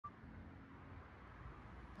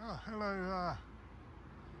Hello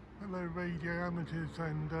radio amateurs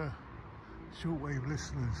and shortwave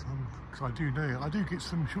listeners, because I do get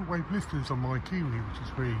some shortwave listeners on my Kiwi, which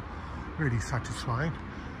is really satisfying.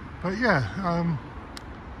 But yeah,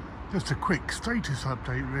 just a quick status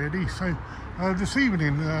update really. So this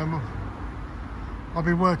evening I've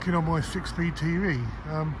been working on my 6B TV,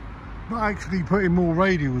 not actually putting more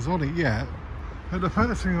radials on it yet, but the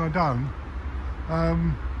first thing I've done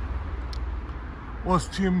was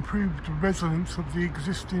to improve the resonance of the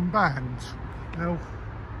existing bands. Now,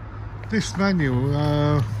 this manual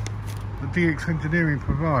that DX Engineering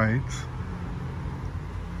provides,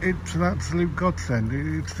 it's an absolute godsend.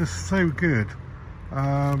 It's just so good.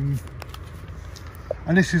 And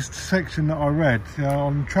this is the section that I read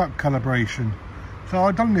on trap calibration. So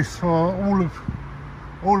I've done this for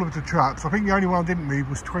all of the traps. I think the only one I didn't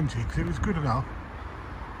move was 20 because it was good enough.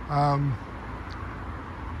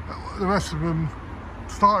 The rest of them,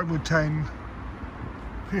 starting with 10,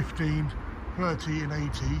 15, 30 and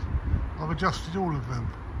 80, I've adjusted all of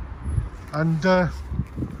them. And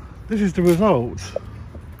this is the result.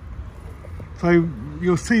 So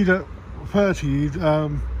you'll see that 30,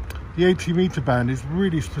 the 80 meter band is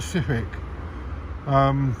really specific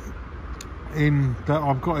in that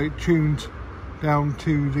I've got it tuned down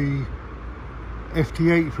to the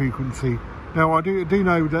FT8 frequency. Now I do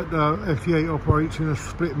know that the FT8 operates in a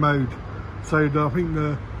split mode. So I think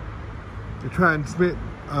the transmit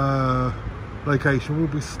location will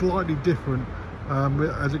be slightly different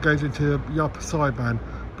as it goes into the upper sideband,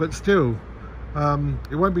 but still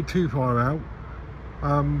it won't be too far out,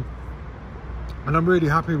 and I'm really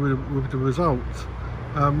happy with the results.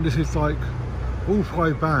 This is like all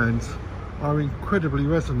 5 bands are incredibly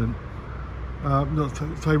resonant. Not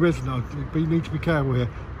to say resonant, but you need to be careful here.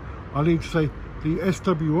 I need to say the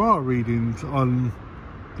SWR readings on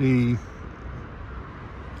the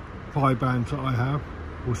 5 bands that I have,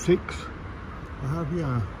 or 6 I have,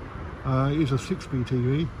 yeah, it is a 6B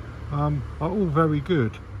TV, are all very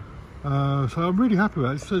good. So I'm really happy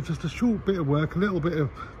with it. So just a short bit of work, a little bit of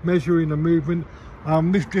measuring and movement.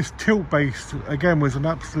 This tilt base again was an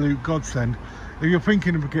absolute godsend. If you're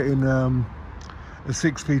thinking of getting a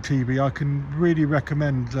 6B TV, I can really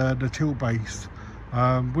recommend the tilt base.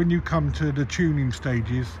 When you come to the tuning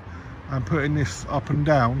stages and putting this up and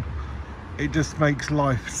down, it just makes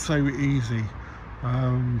life so easy.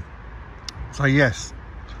 So yes,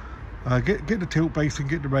 get the tilt base and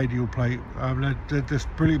get the radial plate. They're just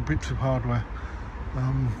brilliant bits of hardware.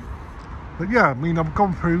 But yeah, I mean, I've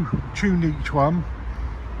gone through, tuned each one,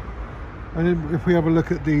 and then if we have a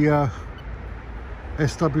look at the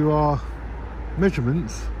SWR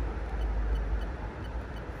measurements,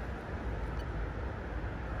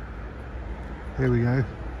 here we go.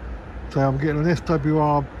 So I'm getting an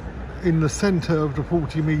SWR in the centre of the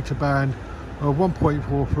 40 metre band of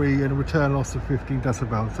 1.43 and a return loss of 15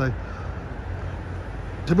 decibels. So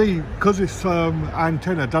to me, because this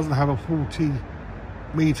antenna doesn't have a 40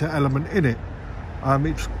 metre element in it,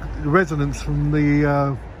 it's the resonance from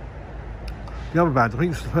the other band. I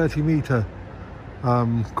think it's the 30 metre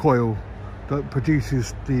coil that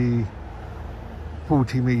produces the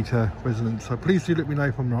 40 metre resonance. So please do let me know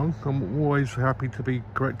if I'm wrong. I'm always happy to be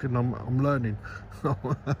corrected, and I'm learning. I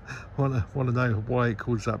want to know why it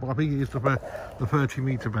causes that, but I think it is the 30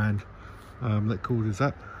 metre band that causes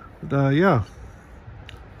that. But yeah,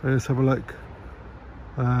 let's have a look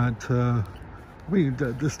at I mean,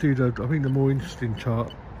 let's do I think the more interesting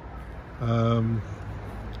chart for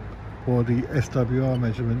the SWR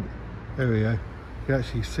measurement. There we go, you can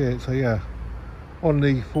actually see it. So yeah, on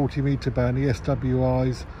the 40 metre band, the SWR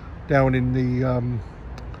is down in the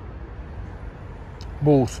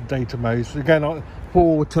Morse data modes. Again,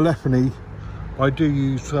 for telephony, I do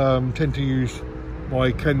use tend to use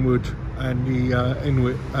my Kenwood and the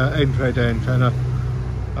N-thread antenna.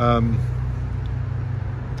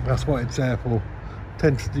 That's what it's there for.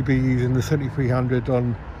 Tends to be using the 7300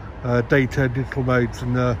 on data digital modes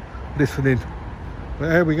and listening. But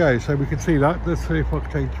there we go. So we can see that. Let's see if I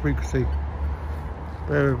can change the frequency.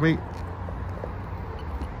 Bear with me.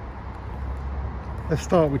 Let's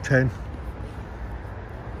start with 10.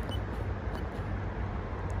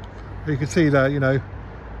 You can see that, you know,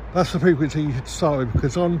 that's the frequency you should start with,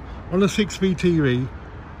 because on a 6B TV,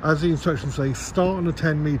 as the instructions say, start on the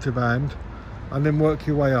 10 metre band and then work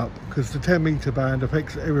your way up, because the 10 metre band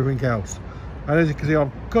affects everything else. And as you can see,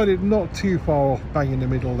 I've got it not too far off, bang in the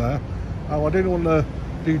middle there. I didn't want to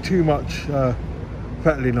do too much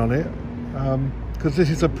fettling on it, because this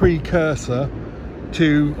is a precursor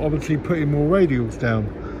to obviously putting more radials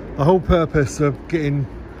down. The whole purpose of getting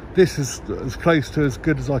this is as close to as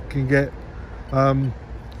good as I can get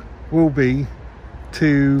will be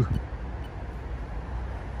to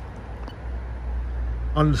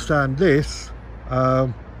understand this,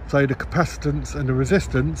 so the capacitance and the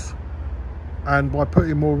resistance, and by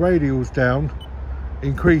putting more radials down,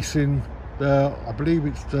 increasing the, I believe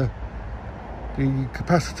it's the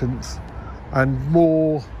capacitance, and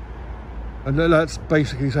more, and that's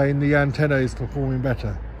basically saying the antenna is performing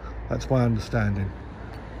better. That's my understanding.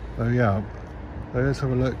 So yeah, so let's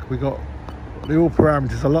have a look. We got the all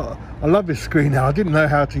parameters. I love this screen now. I didn't know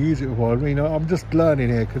how to use it before. I mean, I'm just learning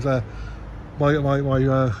here because my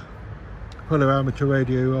fellow amateur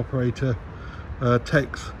radio operator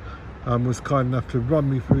Tex was kind enough to run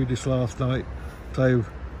me through this last night. So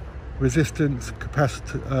resistance,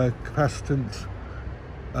 capacitance,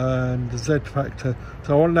 and the Z factor.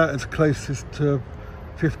 So I want that as closest to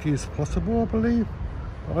 50 as possible, I believe.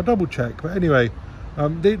 I'll double check. But anyway,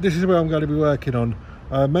 this is where I'm going to be working on.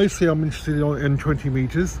 Mostly I'm interested in 20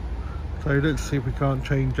 meters. So let's see if we can't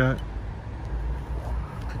change that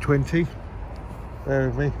to 20. Bear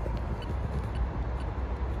with me.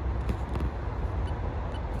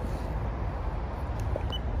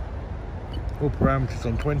 All parameters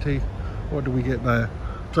on 20. What do we get there?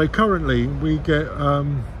 So currently we get R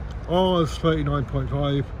is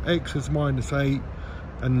 39.5, X is -8,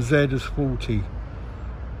 and Z is 40.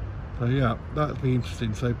 So yeah, that'd be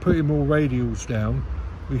interesting. So putting more radials down,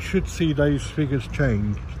 we should see those figures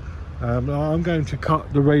change. I'm going to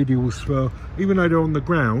cut the radials for, even though they're on the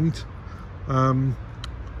ground,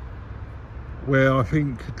 where I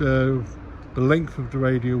think the length of the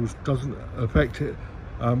radials doesn't affect it.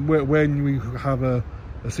 When we have a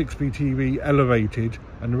 6B TV elevated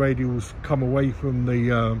and the radials come away from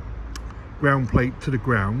the ground plate to the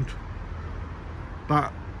ground,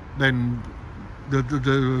 that then the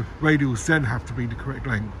radials then have to be the correct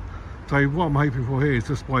length. So what I'm hoping for here is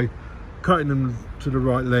just by cutting them to the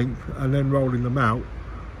right length and then rolling them out,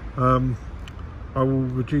 I will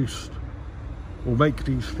reduce or make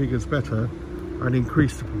these figures better and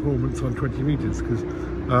increase the performance on 20 meters. Because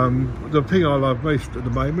the thing I love most at the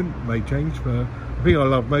moment, may change, but the thing I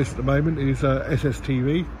love most at the moment is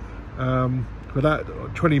SSTV. For that,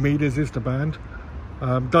 20 meters is the band.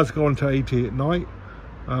 Does go on to 80 at night.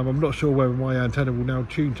 I'm not sure whether my antenna will now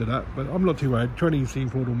tune to that, but I'm not too worried. 20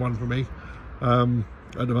 seems more than one for me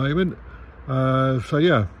at the moment. So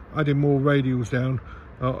yeah, adding more radials down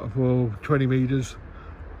for 20 meters,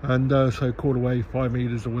 and so quarter wave, 5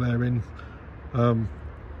 meters or therein.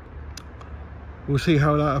 We'll see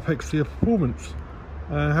how that affects the performance,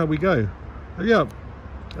 how we go. Yeah,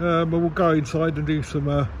 we'll go inside and do some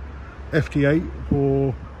FT8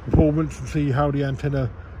 for performance and see how the antenna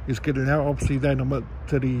is getting out. Obviously then I'm at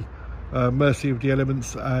to the mercy of the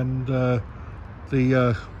elements and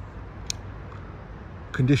the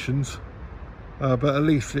conditions, but at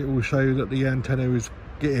least it will show that the antenna is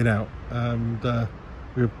getting out, and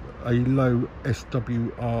with a low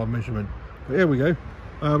SWR measurement. But here we go.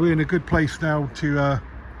 We're in a good place now to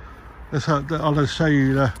I'll just show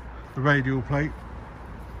you the radial plate.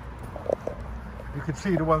 You can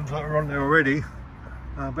see the ones that are on there already,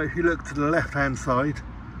 but if you look to the left hand side,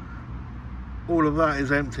 all of that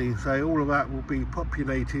is empty, so all of that will be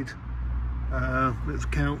populated. Let's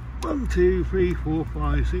count: 1, 2, 3, 4,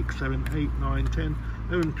 5, 6, 7, 8, 9, 10,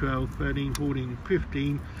 11, 12, 13, 14,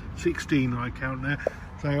 15, 16 I count there.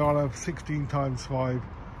 So I'll have 16 times 5,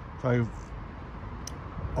 so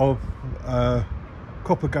of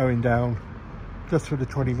copper going down just for the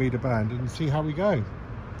 20 meter band, and see how we go.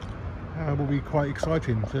 Will be quite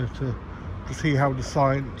exciting to see how the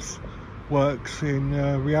science works in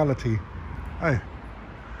reality. Hey,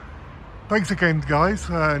 thanks again guys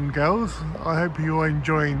and girls. I hope you're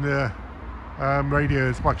enjoying the radio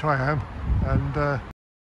as much as I am, and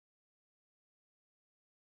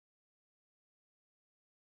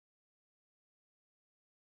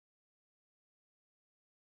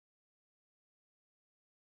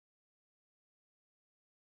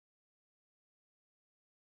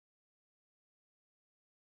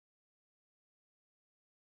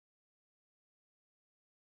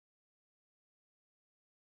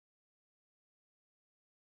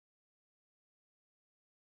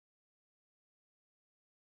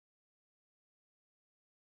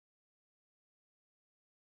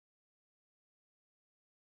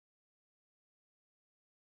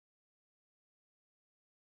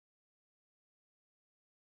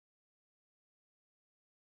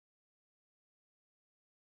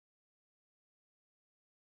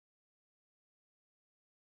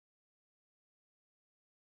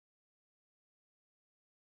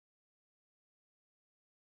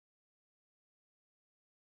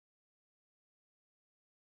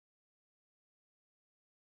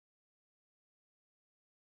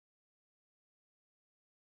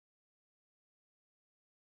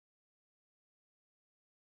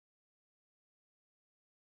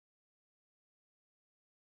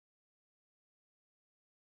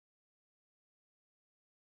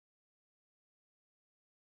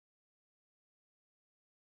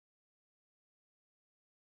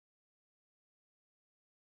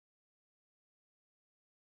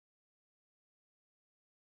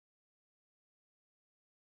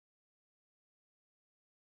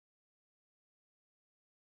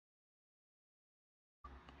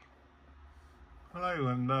Hello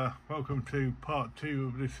and welcome to part 2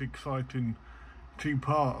 of this exciting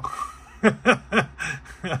 2-part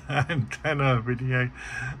antenna video.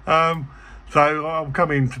 So I'm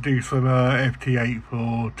coming to do some FT8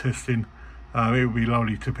 for testing. It would be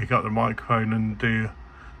lovely to pick up the microphone and do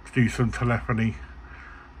some telephony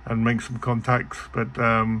and make some contacts, but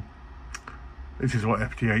this is what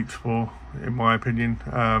FT8's for, in my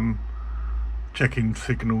opinion. Checking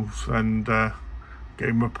signals and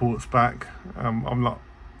getting reports back. I'm not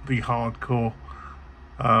the hardcore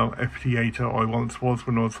FT8er I once was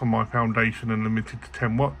when I was on my foundation and limited to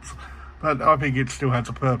 10 watts, but I think it still has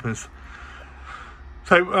a purpose.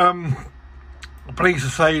 So I'm pleased to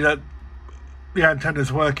say that the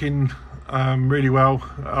antenna's working really well.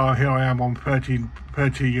 Here I am on 30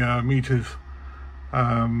 meters.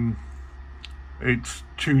 It's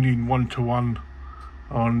tuning 1-to-1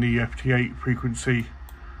 on the FT8 frequency,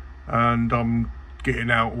 and I'm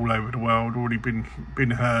getting out all over the world. Already been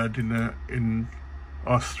heard in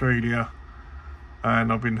Australia,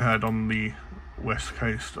 and I've been heard on the west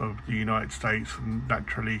coast of the United States, and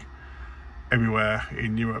naturally everywhere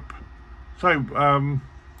in Europe. So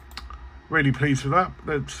really pleased with that.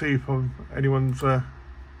 Let's see if anyone's going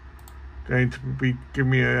to be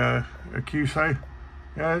giving me a QSO.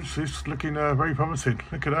 Yeah, it's looking very promising.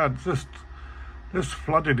 Look at that, just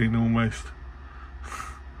flooded in almost.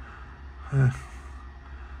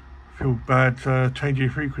 Feel bad changing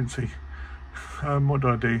frequency. What do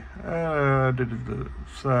I do?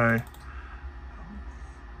 So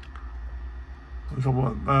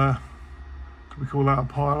what do we call that, a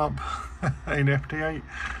pile up in FT8?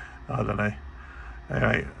 I don't know.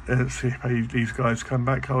 Anyway, let's see if these guys come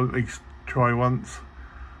back. I'll at least try once.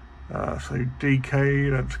 So DK,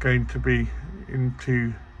 that's going to be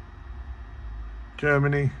into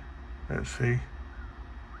Germany. Let's see.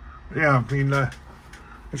 Yeah, I mean,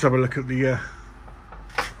 let's have a look at the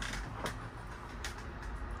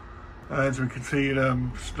as we can see,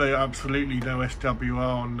 there's absolutely no SWR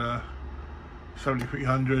on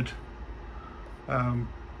 7300.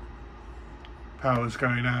 Power's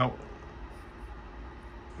going out.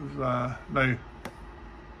 There's no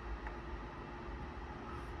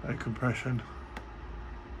compression.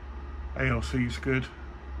 ALC's good.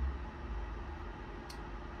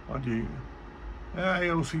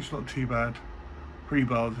 ALC's not too bad. 3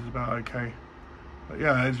 bars is about okay. But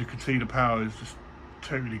yeah, as you can see, the power is just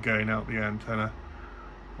totally going out the antenna.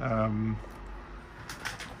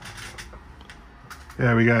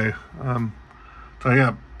 There we go. So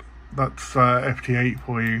yeah, that's FT8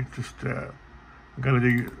 for you. Just I'm going to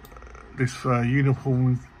do this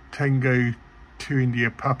Uniform Tango 2 India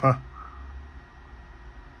Papa.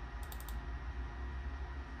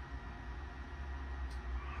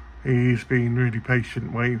 He's been really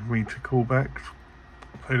patient waiting for me to call back.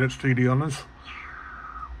 So let's do the honours.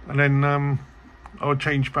 And then I'll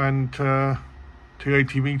change band to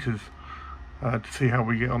 80 meters to see how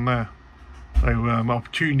we get on there. So I'll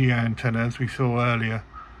tune the antenna as we saw earlier.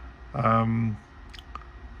 The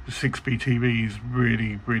 6B TV is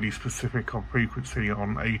really specific on frequency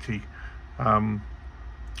on 80. And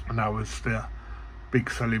that was the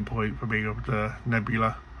big selling point for me of the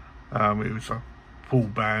Nebula. It was a full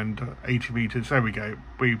band 80 meters. There we go,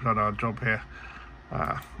 we've done our job here.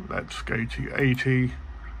 Let's go to 80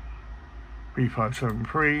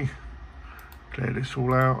 B573, clear this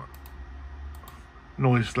all out.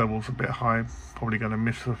 Noise level's a bit high, probably going to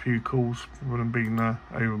miss a few calls with them being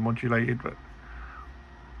over modulated, but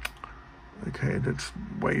okay, let's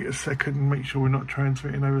wait a second and make sure we're not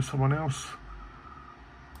transmitting over someone else.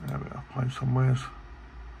 There we are, find somewhere.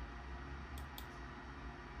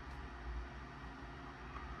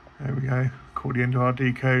 There we go, caught the end of our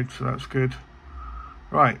decode, so that's good.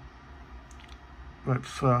 Right,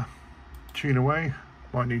 let's tune away.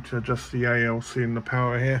 Might need to adjust the ALC and the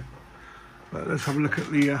power here, but let's have a look at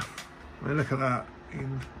the look at that.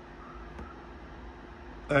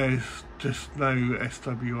 There's just no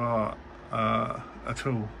SWR at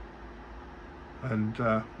all, and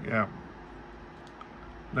yeah,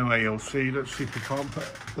 no ALC. Let's see if we can't put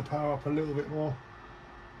the power up a little bit more,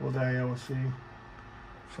 or the ALC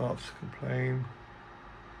starts to complain.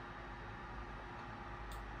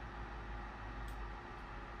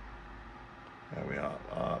 There we are,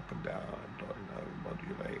 up and down,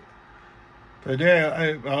 modulate. So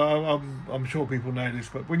yeah, I'm sure people know this,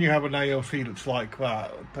 but when you have an ALC that's like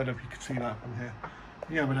that, I don't know if you can see that from here.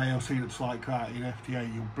 When you have an ALC that's like that in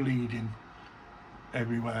FT8, you're bleeding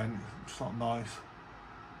everywhere, and it's not nice.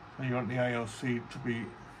 So you want the ALC to be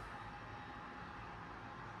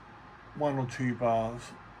 1 or 2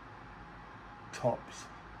 bars tops.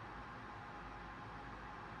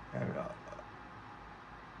 There we are.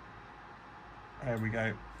 There we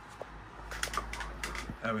go.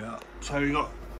 There we are. So we got